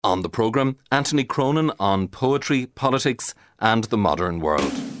On the programme, Anthony Cronin on poetry, politics and the modern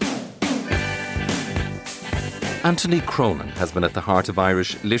world. Anthony Cronin has been at the heart of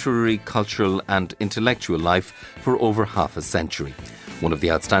Irish literary, cultural and intellectual life for over half a century. One of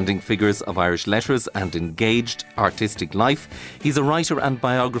the outstanding figures of Irish letters and engaged artistic life, he's a writer and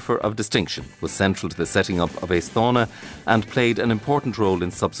biographer of distinction, was central to the setting up of Éisteanna and played an important role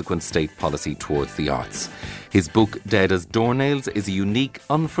in subsequent state policy towards the arts. His book, Dead as Doornails, is a unique,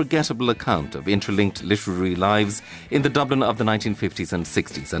 unforgettable account of interlinked literary lives in the Dublin of the 1950s and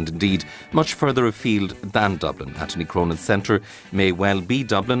 60s, and indeed much further afield than Dublin. Anthony Cronin's centre may well be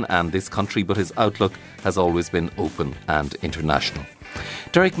Dublin and this country, but his outlook has always been open and international.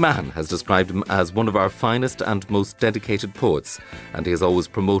 Derek Mahon has described him as one of our finest and most dedicated poets, and he has always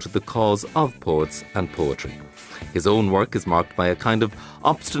promoted the cause of poets and poetry. His own work is marked by a kind of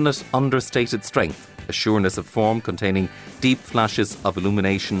obstinate, understated strength, a sureness of form containing deep flashes of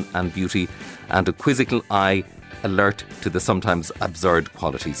illumination and beauty, and a quizzical eye alert to the sometimes absurd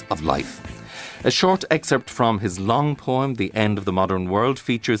qualities of life. A short excerpt from his long poem, The End of the Modern World,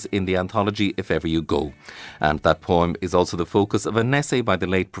 features in the anthology If Ever You Go. And that poem is also the focus of an essay by the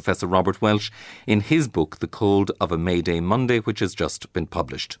late Professor Robert Welsh in his book, The Cold of a May Day Monday, which has just been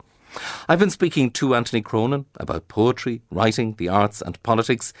published. I've been speaking to Anthony Cronin about poetry, writing, the arts and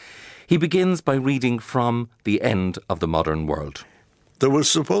politics. He begins by reading from The End of the Modern World. There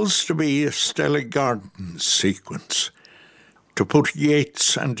was supposed to be a Stella Gardens sequence to put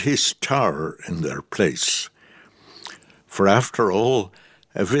Yeats and his tower in their place. For after all,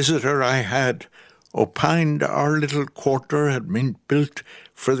 a visitor I had opined our little quarter had been built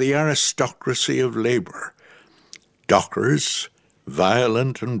for the aristocracy of labour. Dockers,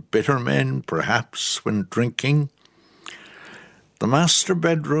 violent and bitter men, perhaps, when drinking. The master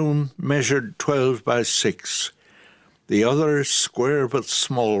bedroom measured 12 by 6. The other, square but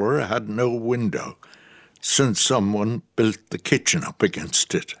smaller, had no window, since someone built the kitchen up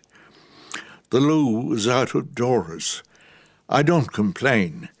against it. The loo was out of doors. I don't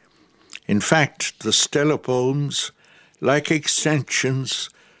complain. In fact, the Stella poems, like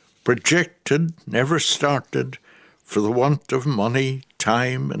extensions, projected, never started, for the want of money,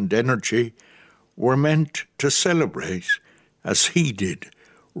 time and energy, were meant to celebrate, as he did,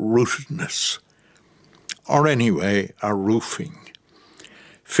 rootedness. Or anyway, a roofing.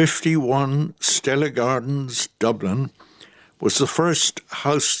 51 Stella Gardens, Dublin, was the first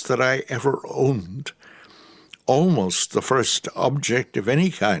house that I ever owned, almost the first object of any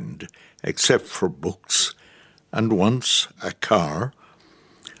kind, except for books, and once a car,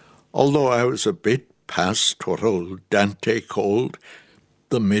 although I was a bit past what old Dante called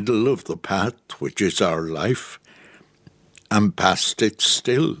the middle of the path, which is our life, and past it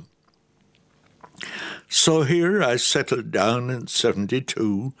still. So here I settled down in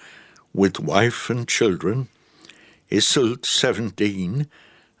 72 with wife and children, Iseult 17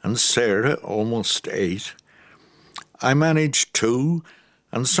 and Sarah almost 8. I managed 2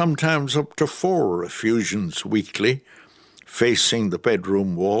 and sometimes up to 4 effusions weekly, facing the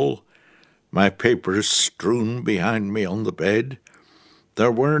bedroom wall, my papers strewn behind me on the bed.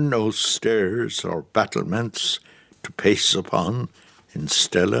 There were no stairs or battlements to pace upon in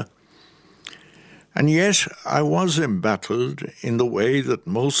Stella. And yet I was embattled in the way that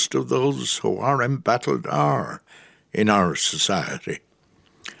most of those who are embattled are in our society.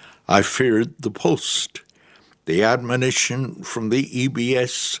 I feared the post, the admonition from the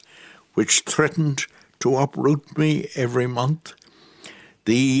EBS, which threatened to uproot me every month,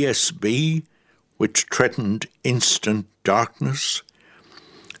 the ESB, which threatened instant darkness,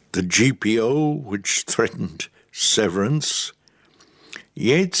 the GPO, which threatened severance.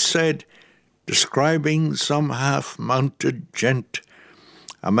 Yeats said, describing some half-mounted gent,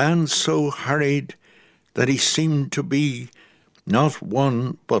 a man so hurried that he seemed to be not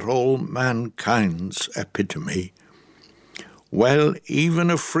one but all mankind's epitome. Well, even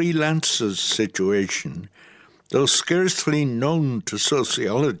a freelancer's situation, though scarcely known to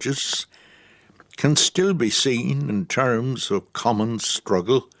sociologists, can still be seen in terms of common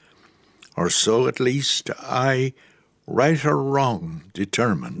struggle, or so at least I, right or wrong,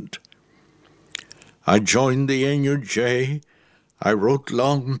 determined. I joined the NUJ. I wrote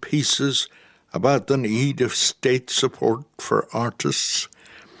long pieces about the need of state support for artists,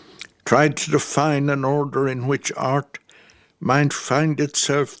 tried to define an order in which art might find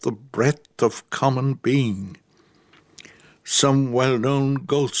itself the breadth of common being. Some well-known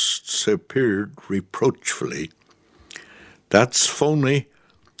ghosts appeared reproachfully. That's phony,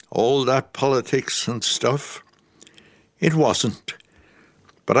 all that politics and stuff. It wasn't.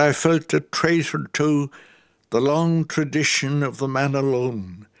 But I felt a traitor to the long tradition of the man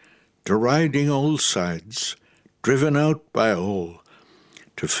alone, deriding all sides, driven out by all,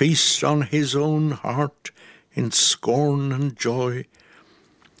 to feast on his own heart in scorn and joy.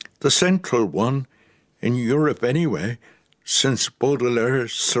 The central one, in Europe anyway, since Baudelaire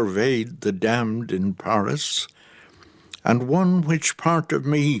surveyed the damned in Paris, and one which part of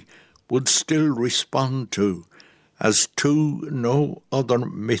me would still respond to as to no other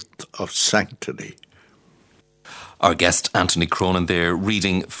myth of sanctity. Our guest, Anthony Cronin, there,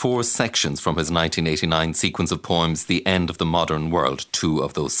 reading 4 sections from his 1989 sequence of poems, The End of the Modern World. 2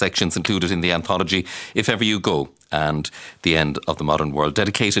 of those sections included in the anthology, If Ever You Go, and The End of the Modern World,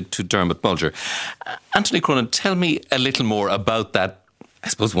 dedicated to Dermot Bulger. Anthony Cronin, tell me a little more about that, I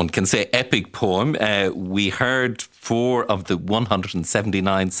suppose one can say, epic poem. We heard 4 of the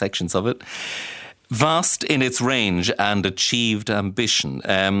 179 sections of it. Vast in its range and achieved ambition.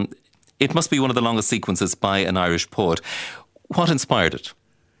 It must be one of the longest sequences by an Irish poet. What inspired it?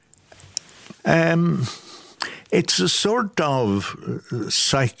 It's a sort of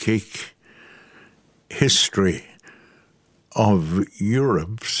psychic history of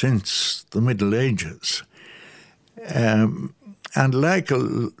Europe since the Middle Ages. And like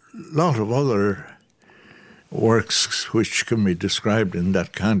a lot of other works which can be described in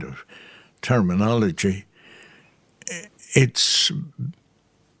that kind of terminology, it's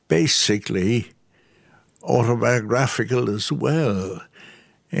basically autobiographical as well.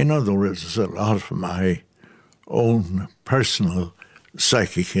 In other words, there's a lot of my own personal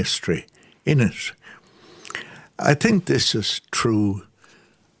psychic history in it. I think this is true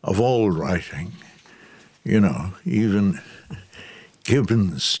of all writing. You know, even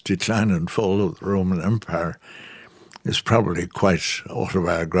Gibbon's Decline and Fall of the Roman Empire is probably quite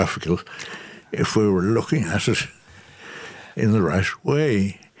autobiographical if we were looking at it in the right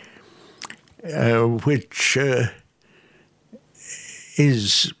way. Which it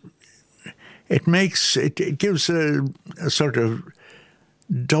gives a sort of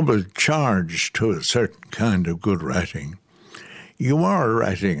double charge to a certain kind of good writing. You are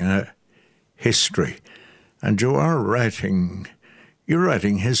writing a history, and you're writing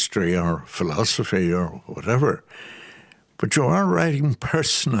history or philosophy or whatever, but you are writing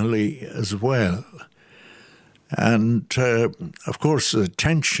personally as well. And, of course, the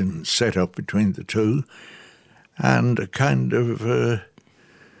tension set up between the two, and a kind of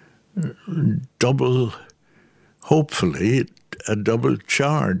double, hopefully, a double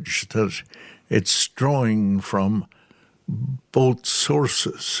charge that it's drawing from both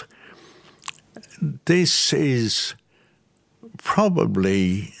sources. This is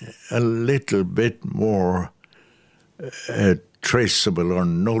probably a little bit more traceable or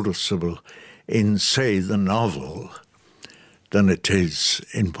noticeable in, say, the novel than it is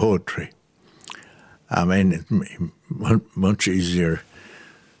in poetry. I mean, it's much easier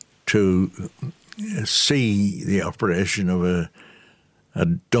to see the operation of a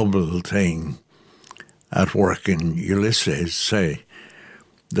double thing at work in Ulysses, say,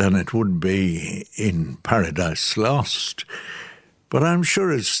 than it would be in Paradise Lost. But I'm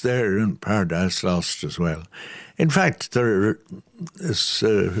sure it's there in Paradise Lost as well. In fact, there is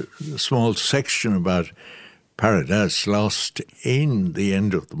a small section about Paradise Lost in The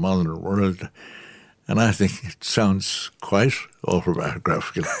End of the Modern World, and I think it sounds quite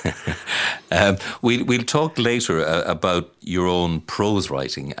autobiographical. We'll talk later about your own prose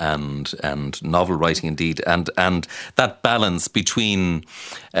writing and novel writing, indeed, and that balance between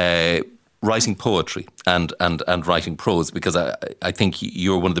writing poetry and writing prose, because I think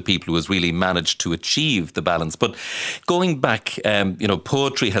you're one of the people who has really managed to achieve the balance. But going back,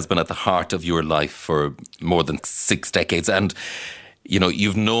 poetry has been at the heart of your life for more than 6 decades, and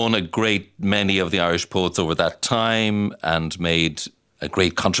you've known a great many of the Irish poets over that time and made a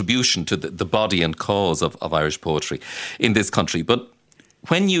great contribution to the body and cause of Irish poetry in this country. But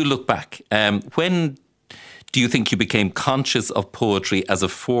when you look back, when do you think you became conscious of poetry as a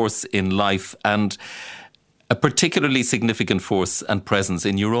force in life and a particularly significant force and presence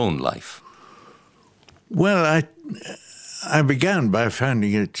in your own life? Well, I began by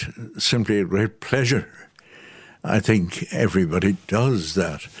finding it simply a great pleasure. I think everybody does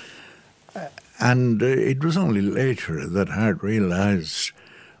that. And it was only later that I realized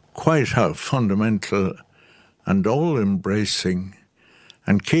quite how fundamental and all-embracing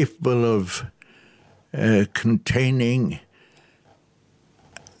and capable of containing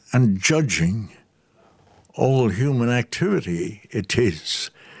and judging all human activity it is.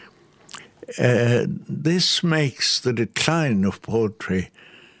 This makes the decline of poetry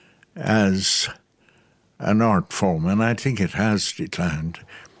as an art form, and I think it has declined.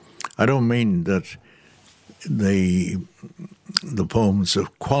 I don't mean that the the poems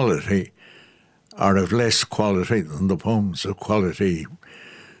of quality are of less quality than the poems of quality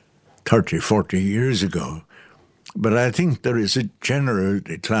 30, 40 years ago. But I think there is a general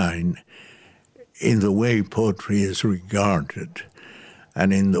decline in the way poetry is regarded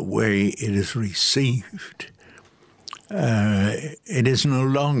and in the way it is received. It is no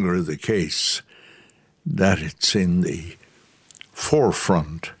longer the case that it's in the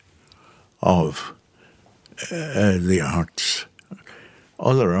forefront of the arts.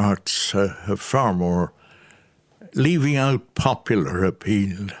 Other arts have far more, leaving out popular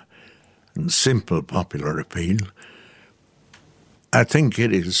appeal and simple popular appeal. I think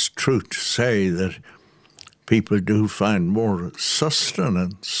it is true to say that people do find more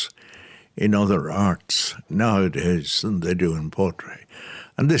sustenance in other arts nowadays than they do in poetry.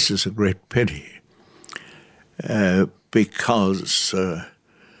 And this is a great pity because,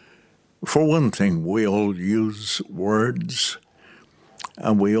 for one thing, we all use words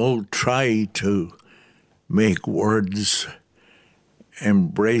and we all try to make words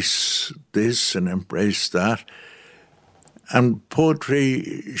embrace this and embrace that. And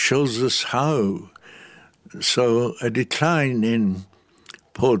poetry shows us how. So a decline in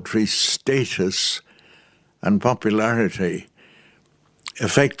poetry's status and popularity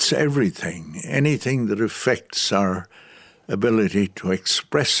affects everything. Anything that affects our ability to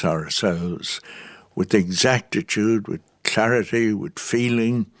express ourselves with exactitude, with clarity, with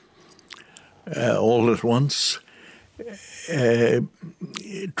feeling, all at once,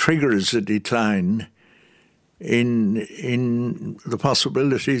 triggers a decline in the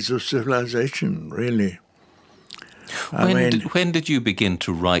possibilities of civilization, really. When did you begin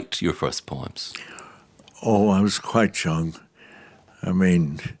to write your first poems? Oh, I was quite young. I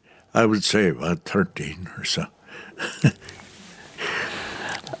mean, I would say about 13 or so.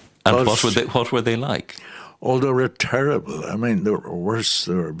 And what were they like? Oh, they were terrible. I mean, they were worse.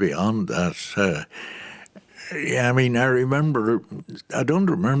 They were beyond that. I mean, I don't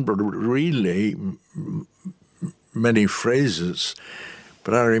remember really many phrases,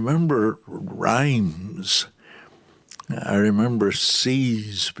 but I remember rhymes. I remember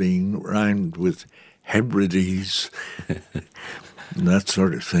C's being rhymed with Hebrides, and that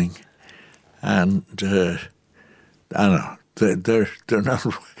sort of thing. And I don't know, they're not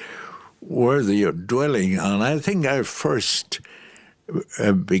worthy of dwelling on. I think I first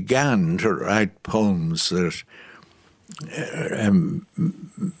began to write poems that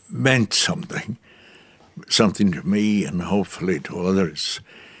meant something to me and hopefully to others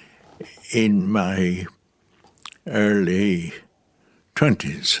in my early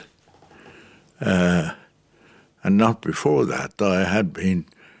 20s. And not before that, though I had been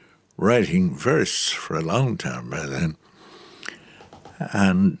writing verse for a long time by then.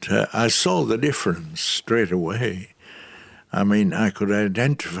 And I saw the difference straight away. I mean, I could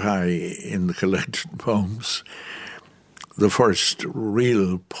identify in the collected poems the first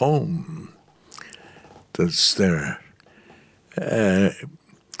real poem that's there.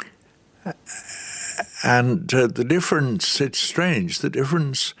 And the difference, it's strange, the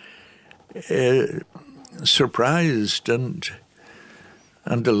difference surprised and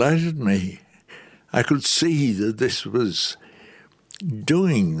delighted me. I could see that this was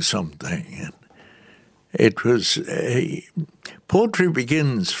doing something. It was poetry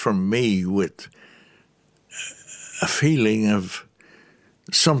begins for me with a feeling of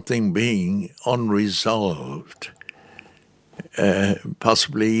something being unresolved,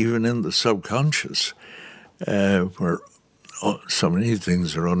 possibly even in the subconscious, where so many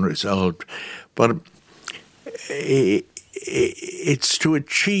things are unresolved. But it's to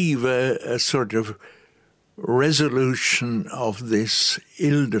achieve a sort of resolution of this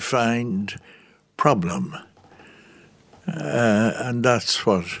ill-defined problem. And that's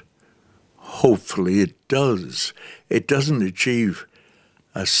what hopefully it does. It doesn't achieve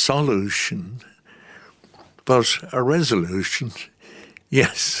a solution, but a resolution,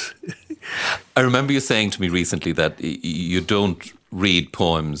 yes. I remember you saying to me recently that you don't read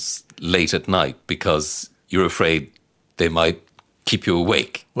poems late at night because you're afraid they might keep you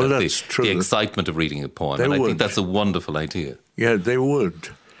awake. Well, that's true. The excitement of reading a poem. And I think that's a wonderful idea. Yeah, they would.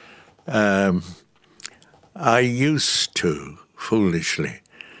 I used to, foolishly.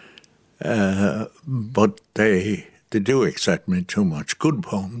 But they do excite me too much. Good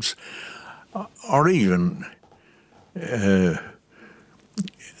poems, or even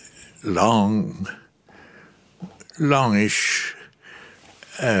longish,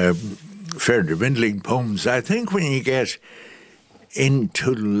 fair dwindling poems. I think when you get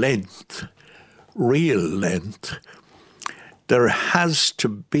into length, real length, there has to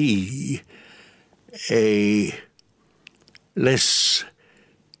be a less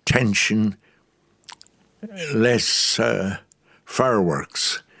tension, less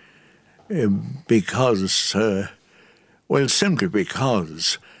fireworks, because, simply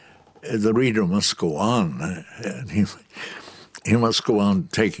because the reader must go on, and he must go on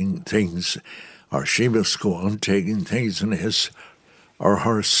taking things, or she must go on taking things in his or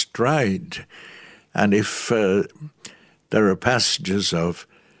her stride. And if there are passages of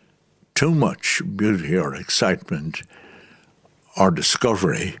too much beauty or excitement or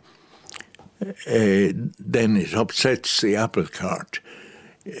discovery, then it upsets the apple cart.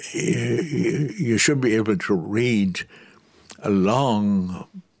 You should be able to read a long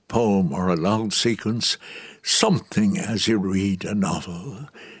poem or a long sequence, something as you read a novel,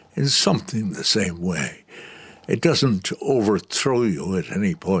 is something the same way. It doesn't overthrow you at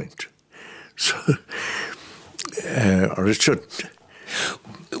any point. So, or it shouldn't.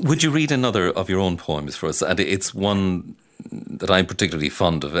 Would you read another of your own poems for us? And it's one that I'm particularly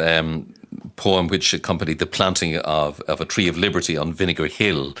fond of, poem which accompanied the planting of a tree of liberty on Vinegar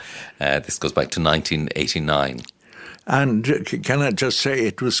Hill. This goes back to 1989. And can I just say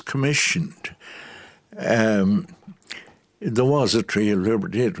it was commissioned. There was a tree of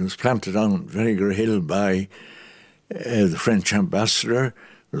liberty. It was planted on Vinegar Hill by the French ambassador.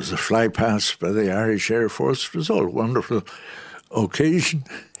 There was a flypast by the Irish Air Force. It was all a wonderful occasion.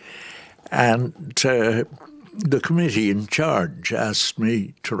 And the committee in charge asked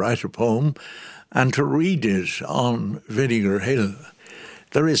me to write a poem and to read it on Vinegar Hill.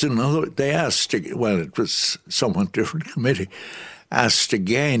 There is another, they asked, well, it was a somewhat different committee, asked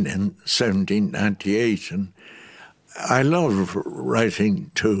again in 1798, and I love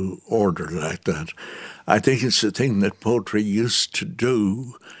writing to order like that. I think it's the thing that poetry used to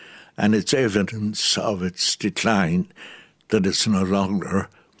do, and it's evidence of its decline that it's no longer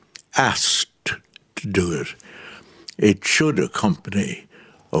asked to do it. It should accompany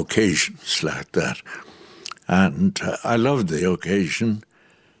occasions like that. And I loved the occasion,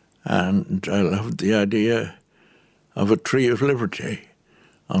 and I loved the idea of a tree of liberty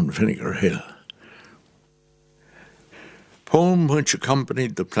on Vinegar Hill. Poem which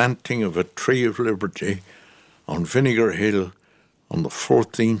accompanied the planting of a tree of liberty on Vinegar Hill on the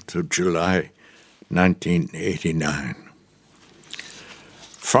 14th of July, 1989.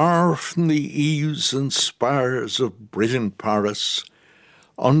 Far from the eaves and spires of brilliant Paris,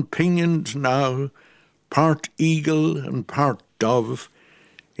 unpinioned now, part eagle and part dove,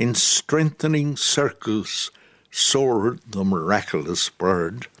 in strengthening circles soared the miraculous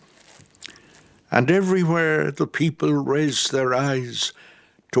bird. And everywhere the people raised their eyes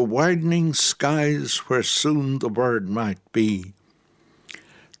to widening skies where soon the bird might be.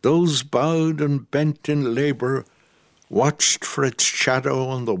 Those bowed and bent in labour watched for its shadow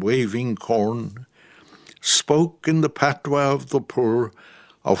on the waving corn, spoke in the patois of the poor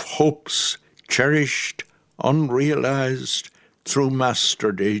of hopes cherished, unrealised through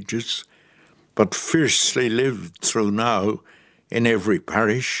mastered ages, but fiercely lived through now in every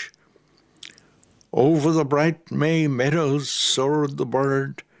parish. Over the bright May meadows soared the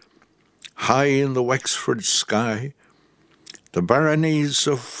bird, high in the Wexford sky. The baronies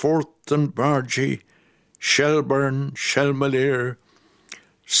of Forth and Bargy, Shelburne, Shelmalier,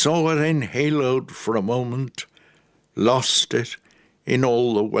 saw it enhaloed for a moment, lost it in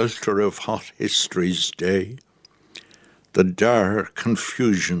all the welter of hot history's day, the dire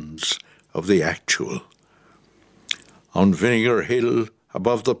confusions of the actual. On Vinegar Hill,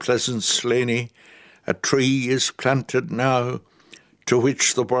 above the pleasant Slaney, a tree is planted now, to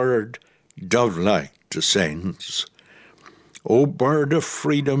which the bird, dove-like, descends. O bird of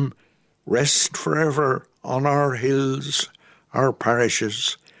freedom, rest forever on our hills, our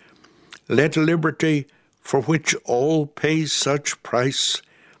parishes. Let liberty, for which all pay such price,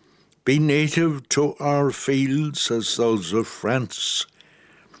 be native to our fields as those of France,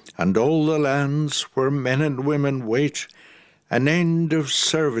 and all the lands where men and women wait an end of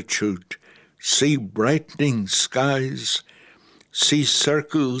servitude, see brightening skies, see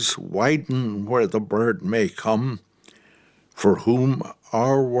circles widen where the bird may come, for whom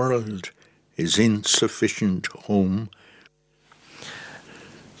our world is insufficient home.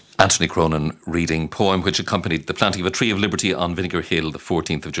 Anthony Cronin reading poem which accompanied the planting of a tree of liberty on Vinegar Hill, the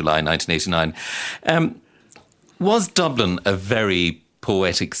 14th of July, 1989. Was Dublin a very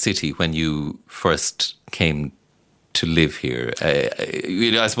poetic city when you first came to live here?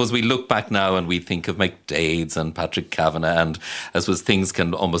 I suppose we look back now and we think of McDade's and Patrick Kavanagh, and I suppose things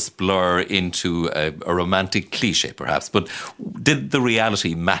can almost blur into a romantic cliche, perhaps. But did the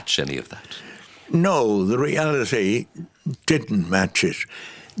reality match any of that? No, the reality didn't match it.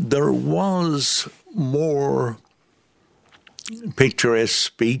 There was more picturesque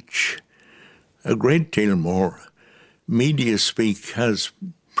speech, a great deal more. Media speak has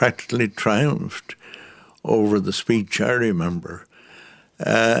practically triumphed over the speech I remember.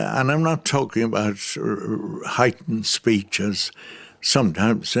 And I'm not talking about heightened speech as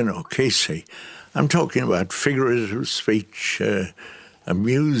sometimes in O'Casey. I'm talking about figurative speech,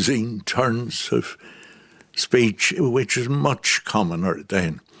 amusing turns of speech, which is much commoner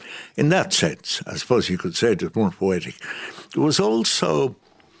then. In that sense, I suppose you could say it was more poetic. It was also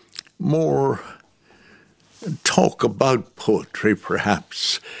more talk about poetry,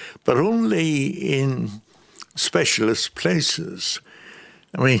 perhaps, but only in specialist places.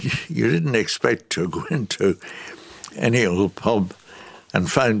 I mean, you didn't expect to go into any old pub and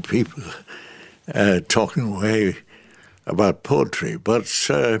find people talking away about poetry, but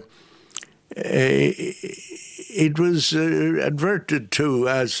it was adverted to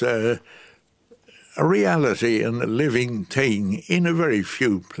as a reality and a living thing in a very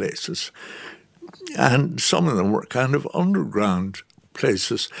few places. And some of them were kind of underground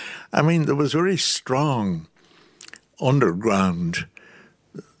places. I mean, there was very strong underground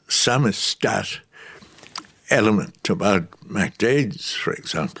samizdat element about MacDaid's, for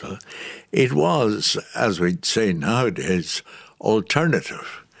example. It was, as we'd say nowadays,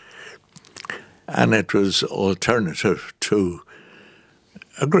 alternative. And it was alternative to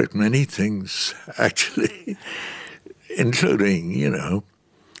a great many things, actually, including,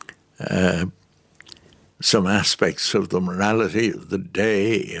 some aspects of the morality of the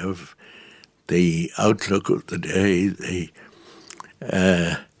day, of the outlook of the day,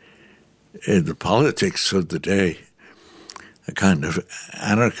 the politics of the day. A kind of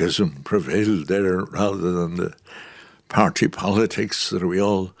anarchism prevailed there rather than the party politics that we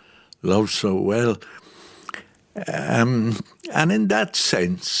all love so well. And in that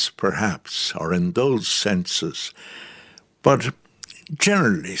sense, perhaps, or in those senses, but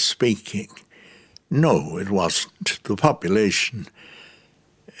generally speaking, no, it wasn't. The population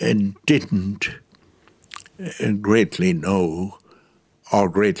didn't greatly know or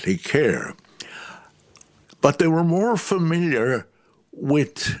greatly care. But they were more familiar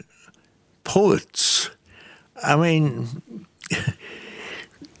with poets. I mean,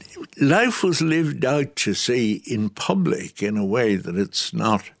 life was lived out, you see, in public in a way that it's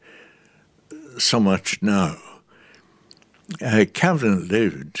not so much now. Kavanagh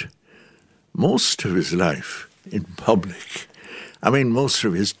lived most of his life in public. I mean, most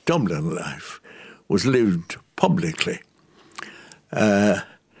of his Dublin life was lived publicly. And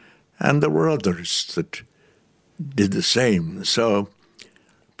there were others that did the same. So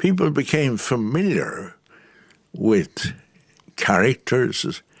people became familiar with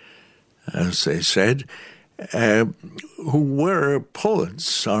characters, as they said, who were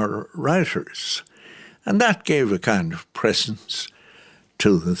poets or writers. And that gave a kind of presence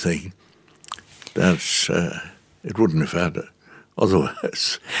to the thing that it wouldn't have had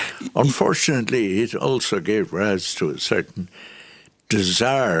otherwise. Unfortunately, it also gave rise to a certain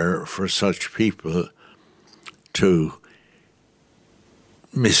desire for such people to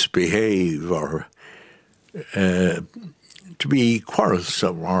misbehave or to be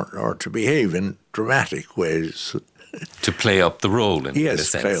quarrelsome or to behave in dramatic ways. To play up the role, in a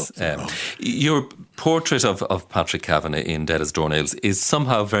sense. Play up the role. Your portrait of Patrick Kavanagh in Dead as Doornails is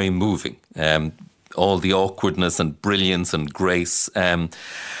somehow very moving. All the awkwardness and brilliance and grace. And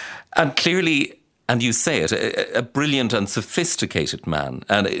clearly, and you say it, a brilliant and sophisticated man.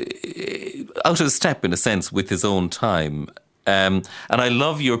 And out of step, in a sense, with his own time. And I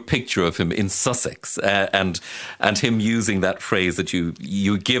love your picture of him in Sussex and him using that phrase that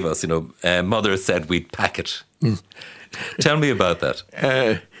you give us, Mother said we'd pack it. Tell me about that.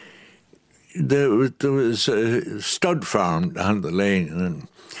 There was a stud farm down the lane,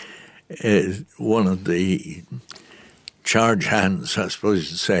 and one of the charge hands, I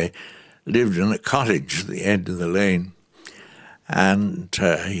suppose you'd say, lived in a cottage at the end of the lane. And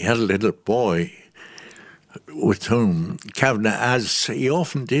he had a little boy with whom Kavanagh, as he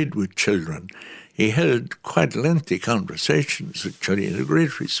often did with children, he held quite lengthy conversations. Actually, he had a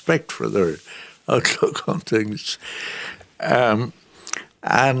great respect for their outlook on things. And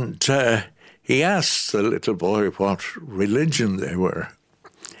he asked the little boy what religion they were.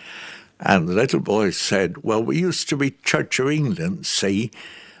 And the little boy said, well, we used to be Church of England, see,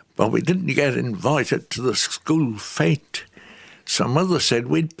 but we didn't get invited to the school fete. So Mother said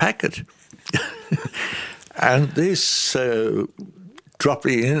we'd pack it. And this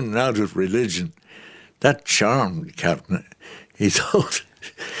dropping in and out of religion, that charmed Kavanagh. He thought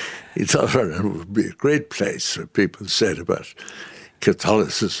it would be a great place, what people said about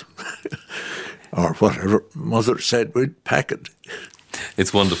Catholicism. or whatever mother said, we'd pack it.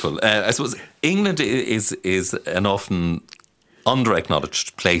 It's wonderful. I suppose England is an often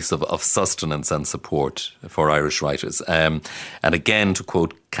under-acknowledged place of sustenance and support for Irish writers. And again, to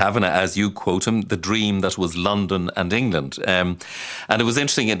quote Kavanagh, as you quote him, the dream that was London and England. And it was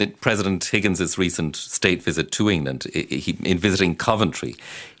interesting in President Higgins' recent state visit to England, in visiting Coventry,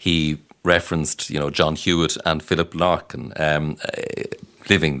 he referenced, John Hewitt and Philip Larkin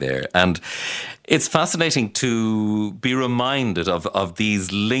living there. And it's fascinating to be reminded of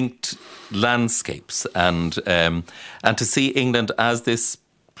these linked landscapes and to see England as this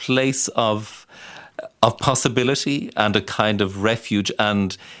place of possibility and a kind of refuge.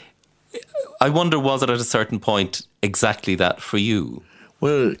 And I wonder, was it at a certain point exactly that for you?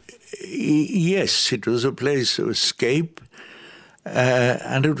 Well, yes, it was a place of escape,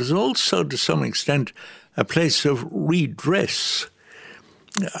 and it was also, to some extent, a place of redress.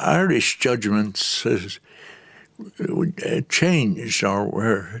 Irish judgments changed or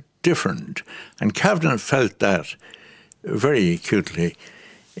were different, and Kavanagh felt that very acutely.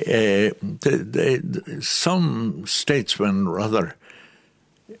 Some statesmen, rather,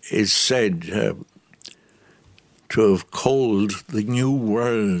 is said to have called the new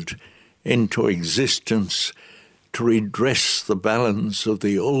world into existence to redress the balance of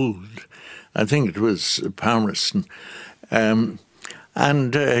the old. I think it was Palmerston. And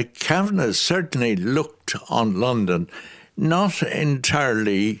Kavanagh certainly looked on London, not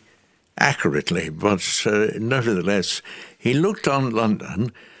entirely accurately, but nevertheless, he looked on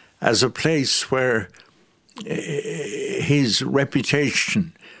London as a place where his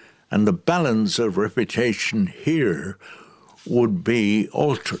reputation and the balance of reputation here would be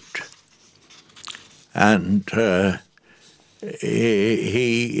altered. And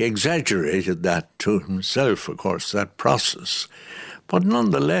he exaggerated that to himself, of course, that process. But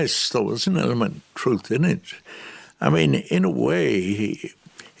nonetheless, there was an element of truth in it. I mean, in a way,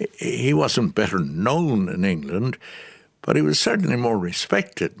 he wasn't better known in England, but he was certainly more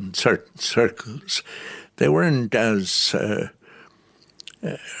respected in certain circles. They weren't as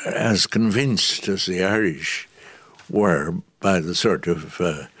convinced as the Irish were by the sort of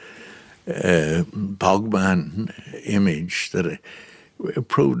bogman image that it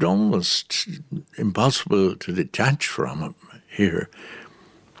proved almost impossible to detach from him here.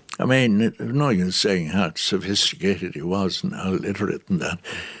 I mean, no use saying how sophisticated he was and how literate and that.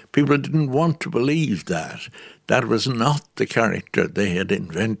 People didn't want to believe that. That was not the character they had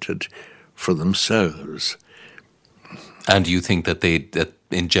invented for themselves. And you think that that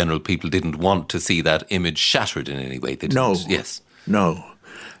in general people didn't want to see that image shattered in any way? They didn't. No. Yes. No.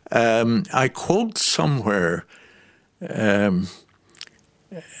 I quote somewhere as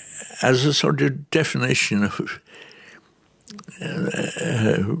a sort of definition of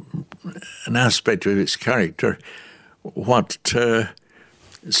an aspect of his character what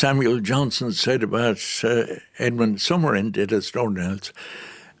Samuel Johnson said about Edmund Summerend did as Dornells,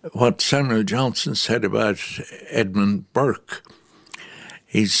 what Samuel Johnson said about Edmund Burke.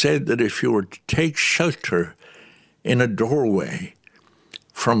 He said that if you were to take shelter in a doorway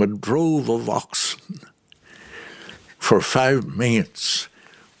from a drove of oxen for 5 minutes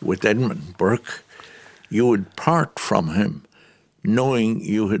with Edmund Burke, you would part from him knowing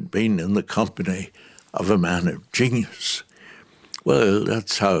you had been in the company of a man of genius. Well,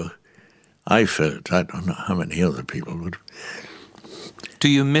 that's how I felt. I don't know how many other people would. Do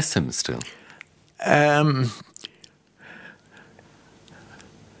you miss him still?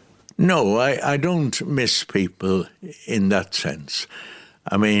 No, I don't miss people in that sense.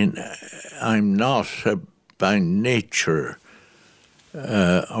 I mean, I'm not by nature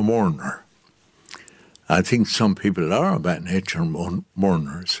a mourner. I think some people are by nature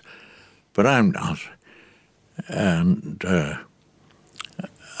mourners, but I'm not. And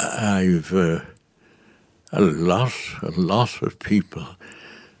I've a lot of people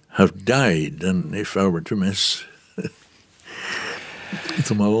have died, and if I were to miss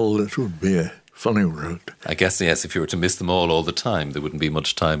them all, it would be a funny world. I guess, yes, if you were to miss them all the time, there wouldn't be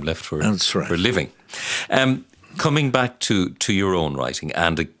much time left for, That's right. for living. Coming back to your own writing,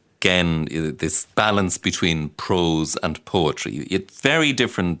 and again, this balance between prose and poetry, it's very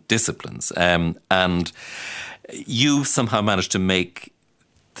different disciplines, and you somehow managed to make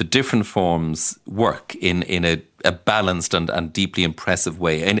the different forms work in a balanced and deeply impressive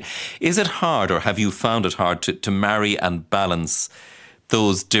way. And is it hard, or have you found it hard to marry and balance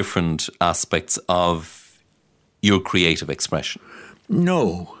those different aspects of your creative expression?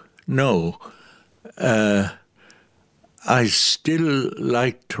 No. I still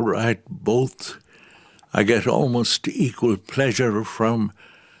like to write both. I get almost equal pleasure from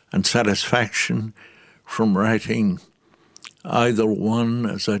and satisfaction from writing either one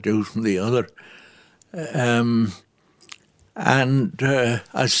as I do from the other. And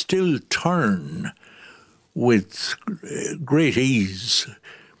I still turn with great ease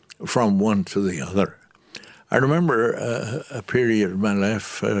from one to the other. I remember a period of my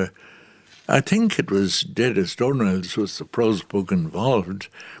life, I think it was Dead Doornails was the prose book involved,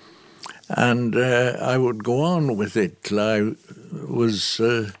 and I would go on with it till I was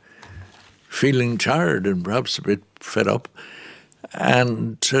feeling tired and perhaps a bit fed up,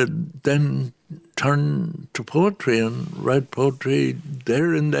 and then turn to poetry and write poetry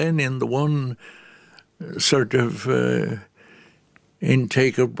there and then in the one sort of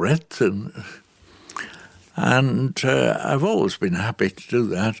intake of breath. And I've always been happy to do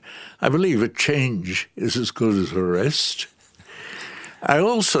that. I believe a change is as good as a rest. I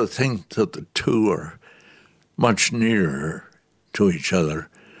also think that the two are much nearer to each other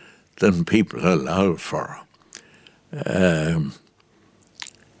than people allow for.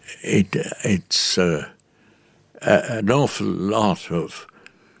 It's an awful lot of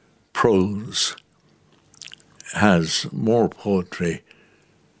prose has more poetry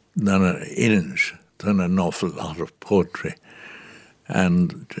in it than an awful lot of poetry.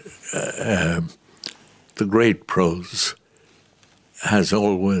 And the great prose has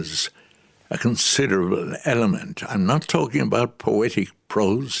always a considerable element. I'm not talking about poetic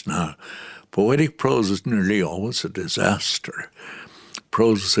prose now. Poetic prose is nearly always a disaster.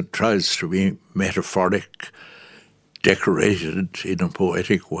 Prose that tries to be metaphoric, decorated in a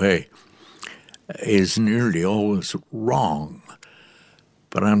poetic way, is nearly always wrong.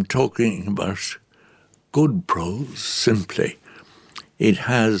 But I'm talking about good prose, simply. It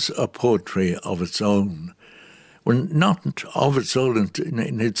has a poetry of its own. Well, not of its own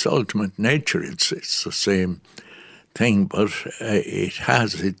in its ultimate nature, it's the same thing, but it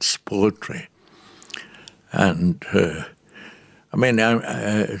has its poetry. And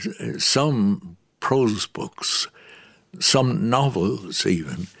some prose books, some novels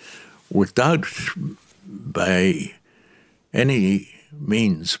even, without by any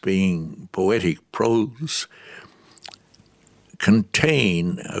means being poetic prose,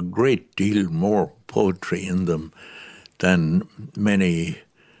 contain a great deal more poetry in them than many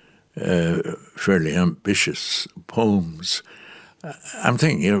fairly ambitious poems. I'm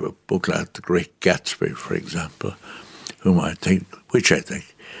thinking of a book like The Great Gatsby, for example, which I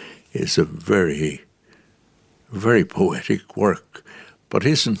think is a very, very poetic work, but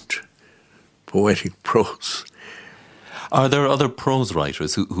isn't poetic prose. Are there other prose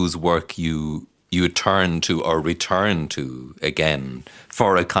writers whose work you turn to or return to again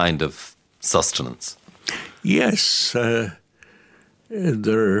for a kind of sustenance? Yes, there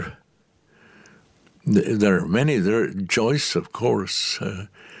are many. Joyce, of course.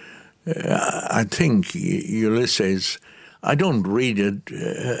 I think Ulysses, I don't read it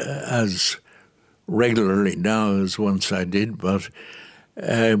as regularly now as once I did, but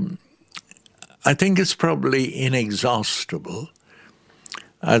I think it's probably inexhaustible.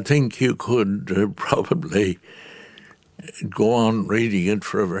 I think you could probably go on reading it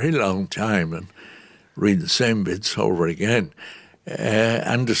for a very long time and read the same bits over again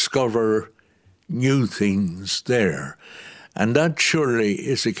and discover new things there. And that surely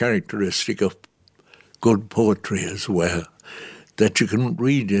is a characteristic of good poetry as well, that you can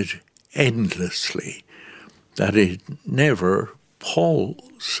read it endlessly, that it never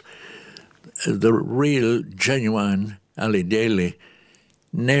palls. The real, genuine Ali Daly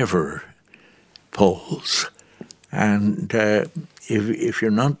never palls. And if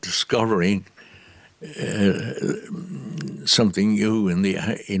you're not discovering something new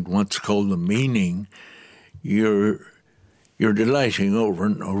in what's called the meaning, you're delighting over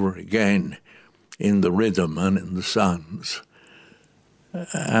and over again in the rhythm and in the sounds.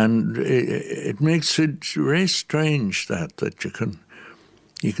 And it makes it very strange that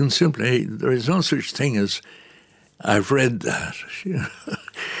you can simply, there is no such thing as, I've read that.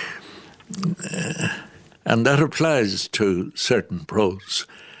 And that applies to certain prose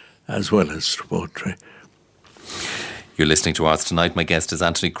as well as to poetry. You're listening to Arts Tonight. My guest is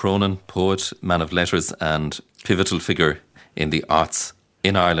Anthony Cronin, poet, man of letters and pivotal figure in the arts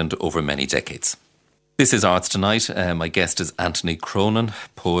in Ireland over many decades. This is Arts Tonight. My guest is Anthony Cronin,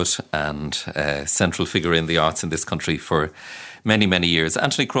 poet and central figure in the arts in this country for many, many years.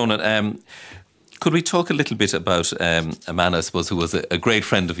 Anthony Cronin, could we talk a little bit about a man, I suppose, who was a great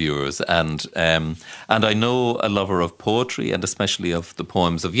friend of yours and I know a lover of poetry and especially of the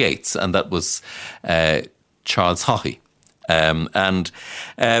poems of Yeats, and that was Charles Haughey.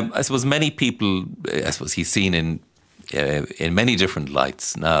 I suppose many people, he's seen in in many different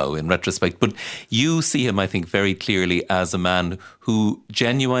lights now, in retrospect. But you see him, I think, very clearly as a man who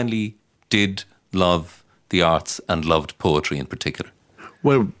genuinely did love the arts and loved poetry in particular.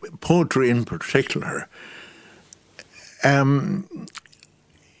 Well, poetry in particular.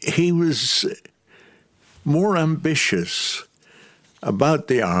 He was more ambitious about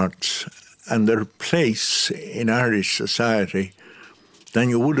the arts and their place in Irish society than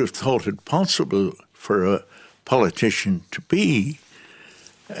you would have thought it possible for a politician to be.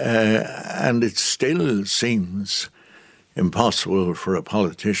 And it still seems impossible for a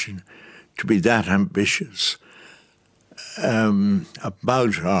politician to be that ambitious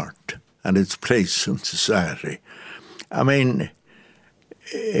about art and its place in society. I mean,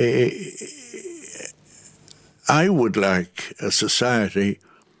 I would like a society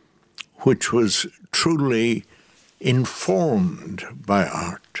which was truly informed by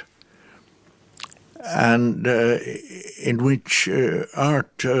art, and in which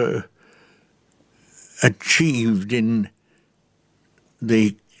art achieved in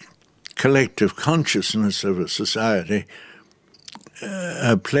the collective consciousness of a society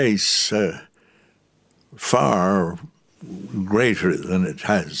a place far greater than it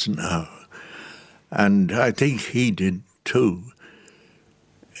has now. And I think he did too.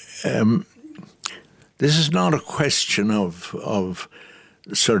 This is not a question of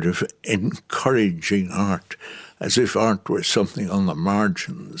sort of encouraging art, as if art were something on the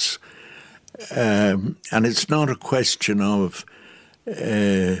margins. And it's not a question of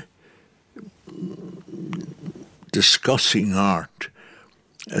discussing art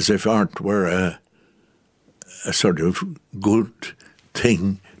as if art were a sort of good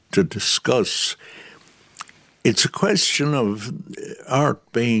thing to discuss. It's a question of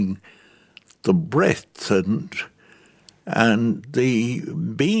art being the breadth and the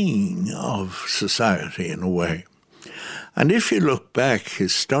being of society in a way. And if you look back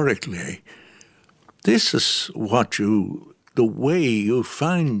historically, this is the way you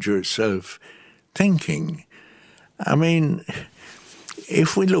find yourself thinking. I mean,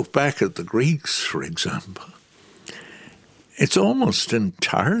 if we look back at the Greeks, for example, it's almost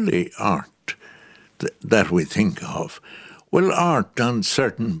entirely art that we think of. Well, art on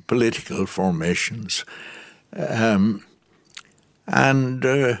certain political formations. And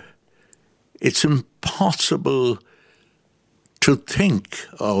it's impossible to think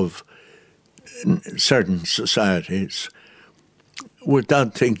of certain societies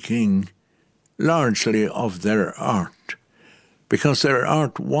without thinking largely of their art, because their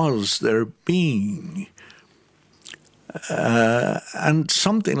art was their being. And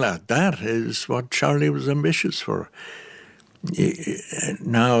something like that is what Charlie was ambitious for.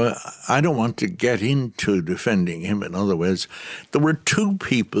 Now, I don't want to get into defending him in other ways. There were two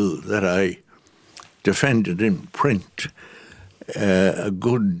people that I defended in print a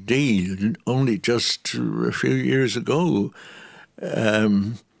good deal, only just a few years ago.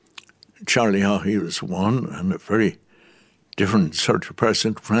 Charlie Haughey was one, and a very different sort of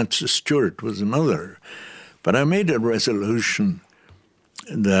person. Francis Stewart was another. But I made a resolution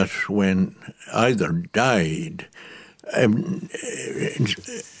that when either died,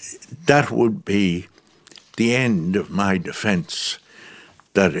 that would be the end of my defence,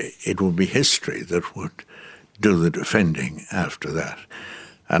 that it would be history that would do the defending after that.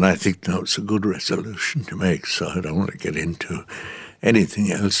 And I think that was a good resolution to make, so I don't want to get into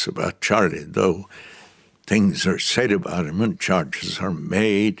anything else about Charlie, though things are said about him and charges are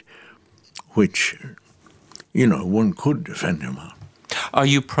made which, one could defend him on. Are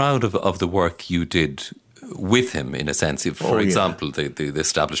you proud of the work you did with him, in a sense? For example, the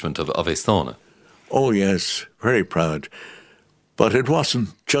establishment of Éisteanna? Oh, yes, very proud. But it wasn't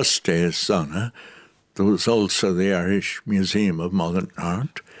just Éisteanna. There was also the Irish Museum of Modern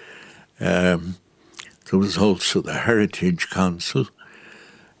Art. There was also the Heritage Council.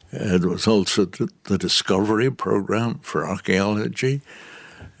 There was also the Discovery Programme for Archaeology,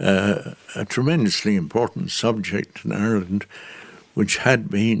 a tremendously important subject in Ireland, which had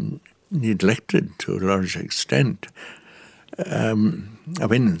been neglected to a large extent.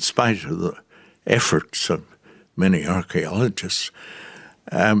 In spite of the efforts of many archaeologists,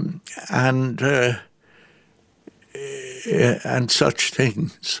 and such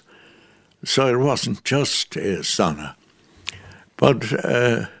things. So it wasn't just Éisteanna. But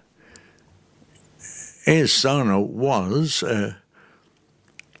Éisteanna was a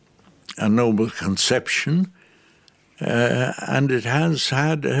noble conception, and it has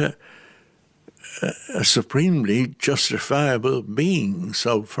had a supremely justifiable being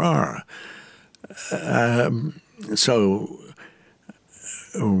so far.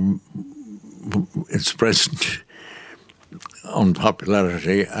 Its present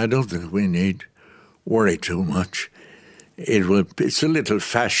unpopularity, I don't think we need worry too much. It's a little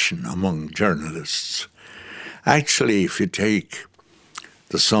fashion among journalists. Actually, if you take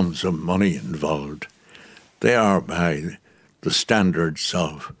the sums of money involved, they are, by the standards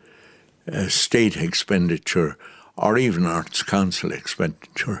of state expenditure or even Arts Council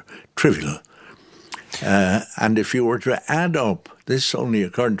expenditure, trivial. And if you were to add up, this only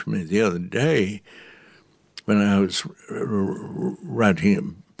occurred to me the other day when I was writing a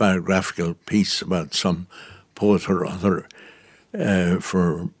biographical piece about some poet or other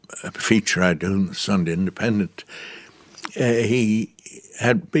for a feature I do in the Sunday Independent. He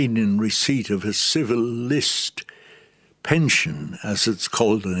had been in receipt of a civil list pension, as it's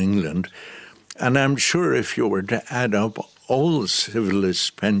called in England, and I'm sure if you were to add up all the civil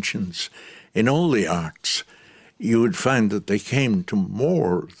list pensions in all the arts, you would find that they came to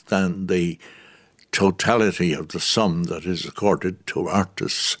more than the totality of the sum that is accorded to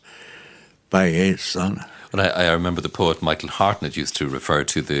artists by Éisteanna. Well, I remember the poet Michael Hartnett used to refer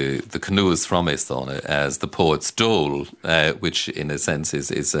to the canoes from Éisteanna as the poet's dole, which in a sense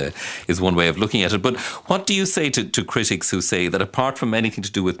is one way of looking at it. But what do you say to critics who say that apart from anything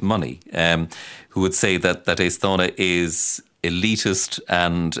to do with money, who would say that Éisteanna is elitist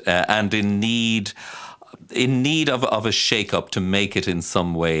and in need of a shake-up to make it in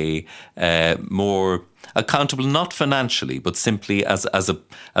some way more accountable, not financially, but simply as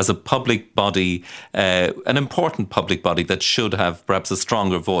a public body, an important public body that should have perhaps a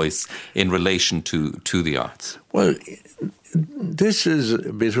stronger voice in relation to the arts? Well, this is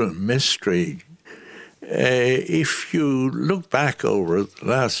a bit of a mystery. If you look back over the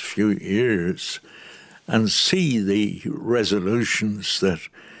last few years and see the resolutions that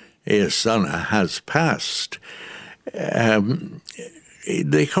Éisteanna has passed,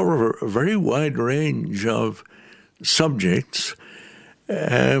 they cover a very wide range of subjects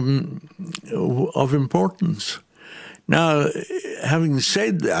of importance. Now, having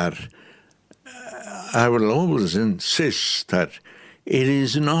said that, I will always insist that it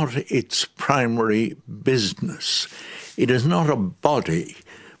is not its primary business. It is not a body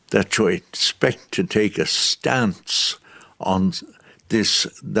that you expect to take a stance on this,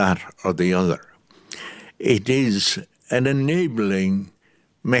 that, or the other. It is an enabling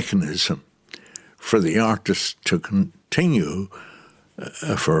mechanism for the artists to continue,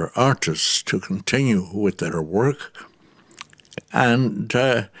 with their work, and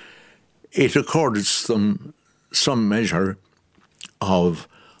it accords them some measure of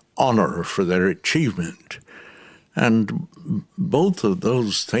honour for their achievement. And both of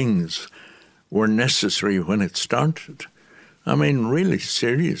those things were necessary when it started. I mean, really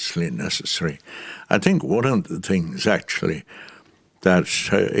seriously necessary. I think one of the things, actually, that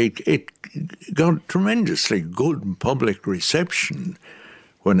it got tremendously good public reception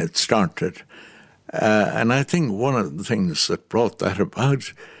when it started. And I think one of the things that brought that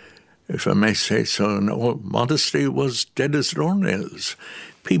about, if I may say so in all modesty, was dead as doornails.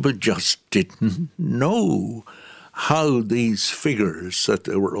 People just didn't know how these figures that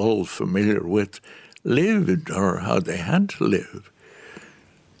they were all familiar with lived or how they had to live.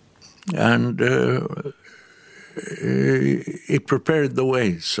 And it prepared the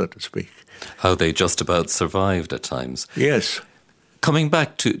way, so to speak. How they just about survived at times. Yes. Coming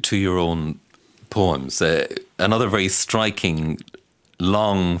back to your own poems, another very striking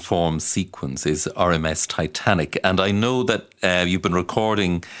long-form sequence is RMS Titanic. And I know that you've been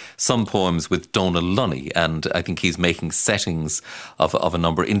recording some poems with Donal Lunny, and I think he's making settings of a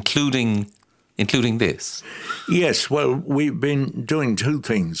number, including this. Yes, well, we've been doing two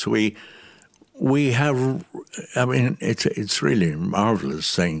things. We have, I mean, it's really a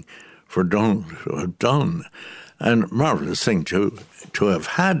marvellous thing for Donal to have done, and marvellous thing to have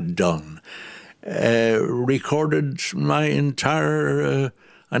had done. Recorded my entire,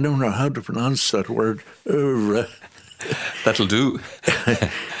 I don't know how to pronounce that word, That'll do.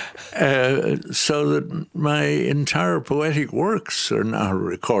 So that my entire poetic works are now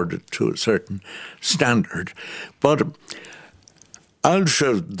recorded to a certain standard. But out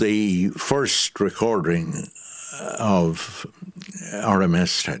of the first recording of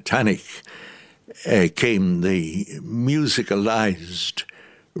RMS Titanic came the musicalized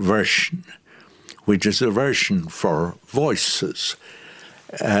version, which is a version for voices,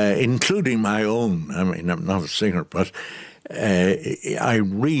 including my own. I mean, I'm not a singer, but I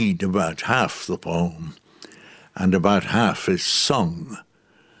read about half the poem, and about half is sung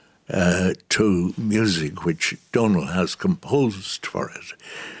to music which Donal has composed for it.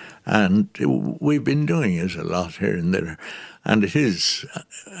 And we've been doing it a lot here and there, and it is,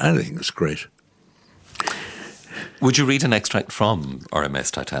 I think it's great. Would you read an extract from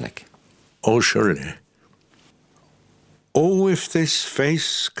RMS Titanic? Oh, surely. Oh, if this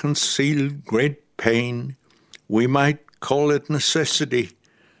face concealed great pain, we might call it necessity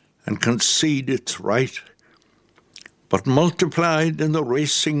and concede its right. But multiplied in the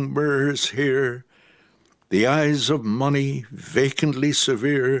racing mirrors here, the eyes of money vacantly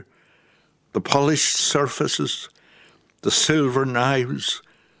severe, the polished surfaces, the silver knives,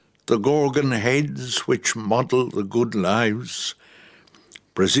 the gorgon heads which model the good lives,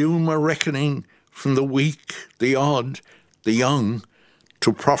 presume a reckoning from the weak, the odd, the young,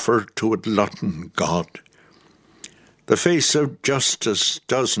 to proffer to a glutton God. The face of justice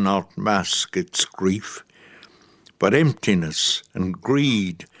does not mask its grief, but emptiness and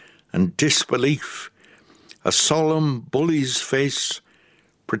greed and disbelief, a solemn bully's face,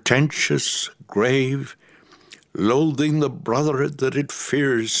 pretentious, grave, loathing the brother that it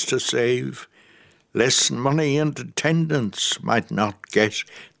fears to save, lest money and attendance might not get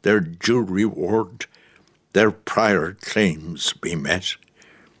their due reward, their prior claims be met.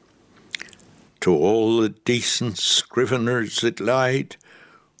 To all the decent scriveners it lied,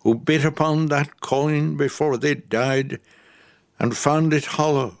 who bit upon that coin before they died, and found it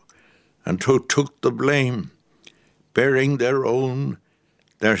hollow, and who took the blame, bearing their own,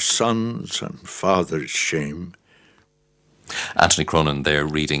 their sons' and fathers' shame. Anthony Cronin there,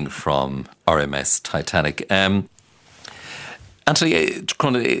 reading from RMS Titanic. Anthony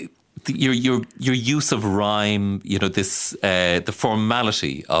Cronin, your use of rhyme, this the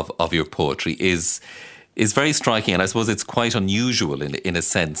formality of your poetry is very striking, and I suppose it's quite unusual in a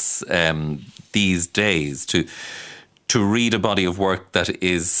sense these days to read a body of work that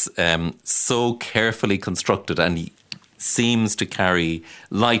is so carefully constructed and seems to carry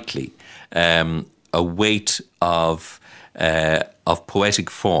lightly a weight of poetic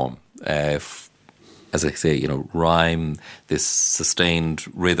form. As I say, rhyme, this sustained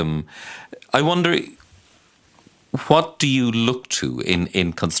rhythm. I wonder, what do you look to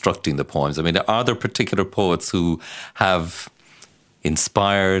in constructing the poems? I mean, are there particular poets who have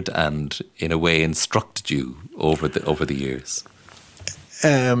inspired and, in a way, instructed you over the years?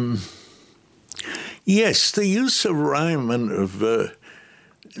 Yes, the use of rhyme and of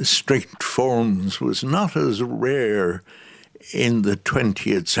strict forms was not as rare in the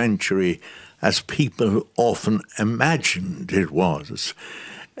 20th century as people often imagined it was.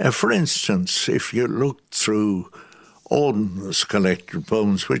 For instance, if you look through Auden's collected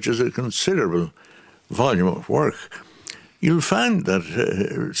poems, which is a considerable volume of work, you'll find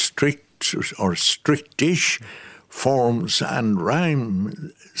that strict or strictish forms and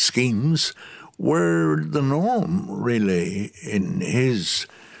rhyme schemes were the norm, really, in his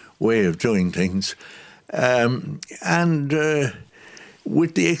way of doing things.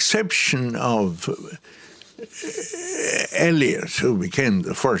 With the exception of Eliot, who became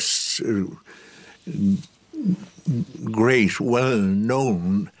the first great,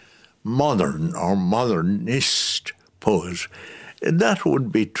 well-known modern or modernist poet, that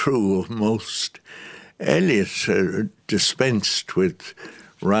would be true of most. Eliot dispensed with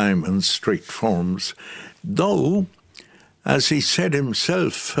rhyme and strict forms, though, as he said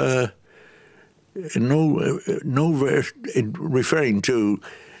himself, referring to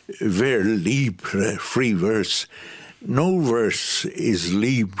vers libre, free verse, no verse is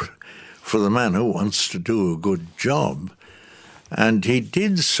libre for the man who wants to do a good job. And he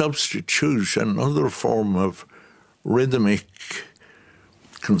did substitute another form of rhythmic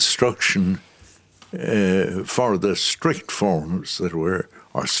construction for the strict forms that were,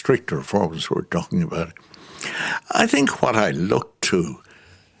 or stricter forms we're talking about. I think what I look to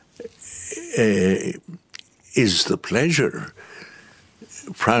is the pleasure,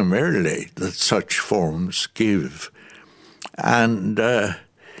 primarily, that such forms give. And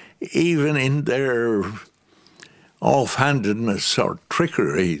even in their offhandedness or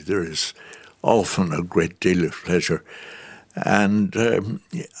trickery, there is often a great deal of pleasure. And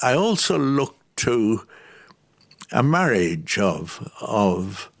I also look to a marriage of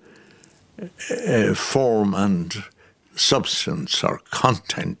form and substance, or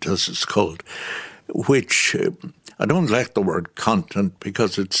content as it's called, which I don't like the word content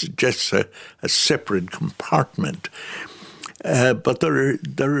because it suggests a separate compartment. But there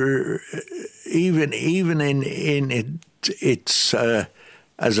are even in its as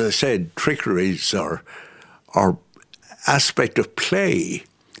I said, trickeries or aspect of play.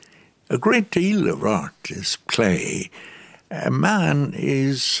 A great deal of art is play. A man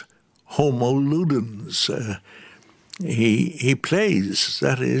is homo ludens. He plays,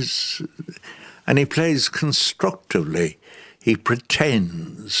 that is, and he plays constructively. He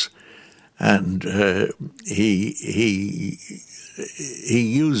pretends. and he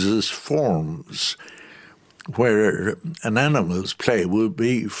uses forms where an animal's play will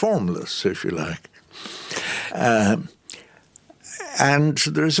be formless, if you like. And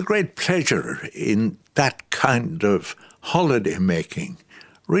there's a great pleasure in that kind of holiday making,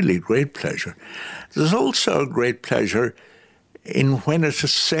 really great pleasure. There's also a great pleasure in when it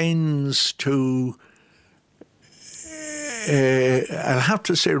ascends to, I'll have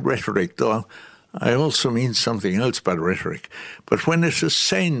to say rhetoric, though I also mean something else by rhetoric, but when it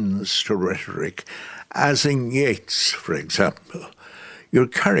ascends to rhetoric, as in Yeats, for example, you're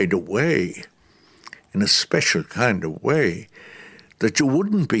carried away in a special kind of way that you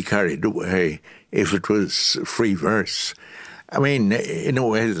wouldn't be carried away if it was free verse. I mean, in a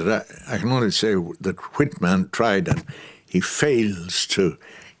way that I can only say that Whitman tried, and he fails to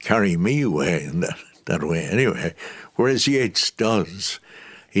carry me away in that way anyway, whereas Yeats does.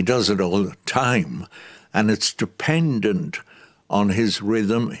 He does it all the time, and it's dependent on his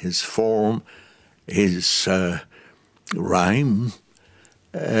rhythm, his form, his rhyme,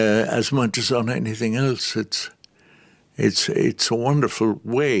 as much as on anything else. It's a wonderful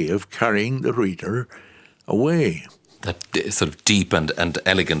way of carrying the reader away. That sort of deep and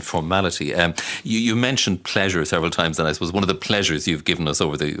elegant formality. You mentioned pleasure several times, and I suppose one of the pleasures you've given us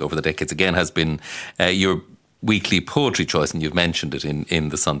over the decades again has been your weekly poetry choice, and you've mentioned it in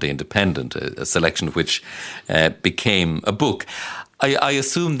the Sunday Independent, a selection of which became a book. I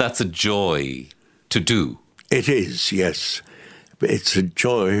assume that's a joy to do. It is, yes. It's a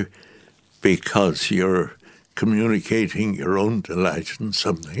joy because you're communicating your own delight in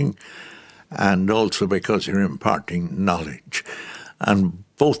something, and also because you're imparting knowledge. And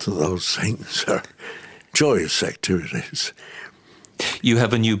both of those things are joyous activities. You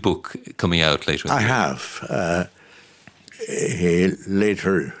have a new book coming out later in the year. I have.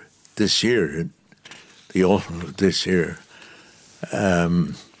 Later this year, the autumn of this year.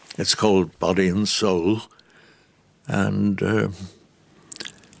 It's called Body and Soul. And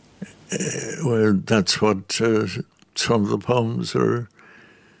well, that's what some of the poems are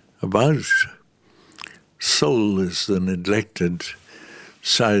about. Soul is the neglected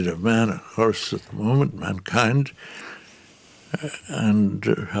side of man, of course, at the moment, mankind, and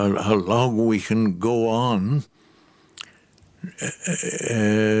how long we can go on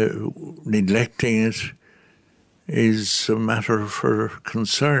neglecting it is a matter for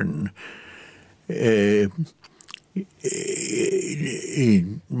concern.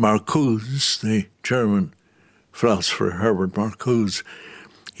 Marcuse, the German philosopher Herbert Marcuse,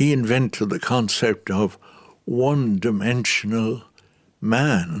 he invented the concept of one-dimensional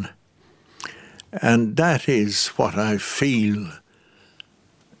man. And that is what I feel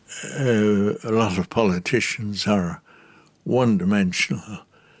a lot of politicians are, one-dimensional.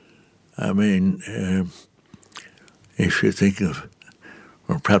 I mean, if you think of,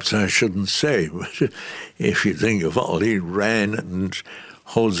 or perhaps I shouldn't say, but if you think of Olli Rehn and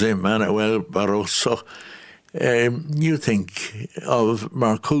Jose Manuel Barroso, you think of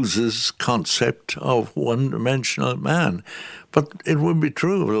Marcuse's concept of one-dimensional man. But it would be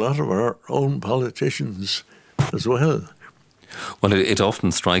true of a lot of our own politicians as well. Well, it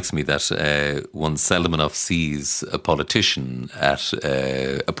often strikes me that one seldom enough sees a politician at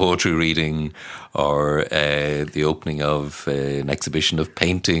a poetry reading or the opening of an exhibition of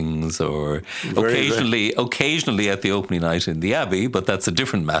paintings, or occasionally at the opening night in the Abbey, but that's a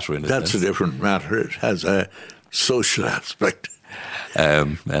different matter in a sense. That's a different matter. It has a social aspect.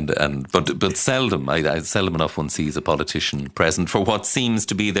 But seldom, I seldom enough one sees a politician present for what seems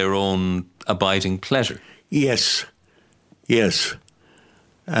to be their own abiding pleasure. Yes.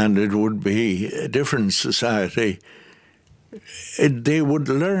 And it would be a different society. They would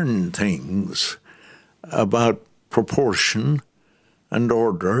learn things about proportion and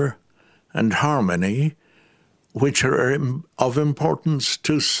order and harmony, which are of importance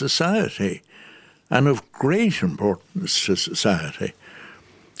to society and of great importance to society.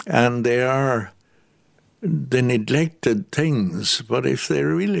 And they are the neglected things, but if they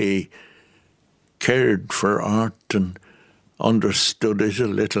really cared for art and understood it a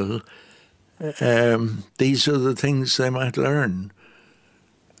little, these are the things they might learn.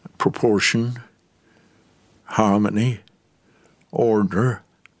 Proportion, harmony, order,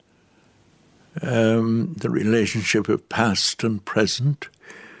 the relationship of past and present.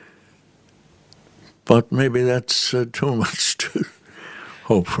 But maybe that's too much to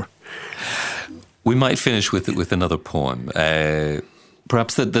hope for. We might finish with another poem.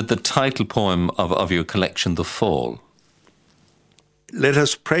 Perhaps the title poem of your collection, The Fall. Let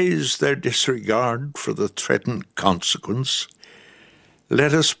us praise their disregard for the threatened consequence.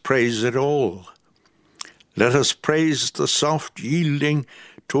 Let us praise it all. Let us praise the soft yielding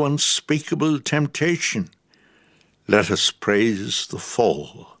to unspeakable temptation. Let us praise the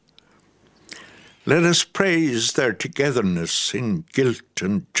fall. Let us praise their togetherness in guilt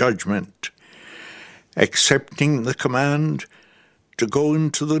and judgment, accepting the command to go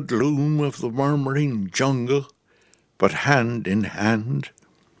into the gloom of the murmuring jungle, but hand in hand.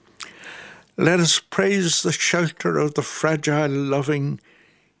 Let us praise the shelter of the fragile loving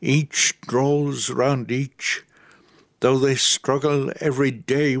each draws round each, though they struggle every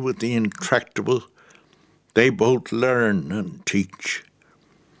day with the intractable, they both learn and teach.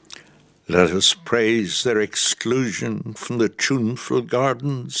 Let us praise their exclusion from the tuneful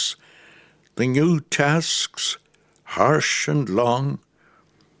gardens, the new tasks, harsh and long.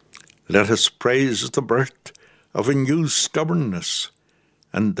 Let us praise the birth of a new stubbornness,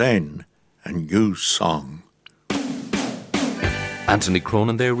 and then a new song. Anthony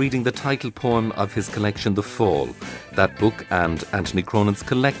Cronin there reading the title poem of his collection The Fall. That book and Anthony Cronin's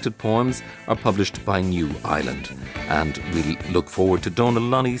collected poems are published by New Island. And we'll look forward to Donal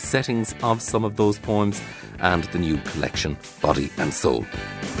Lunny's settings of some of those poems and the new collection, Body and Soul.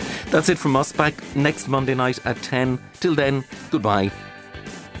 That's it from us. Back next Monday night at 10. Till then, goodbye.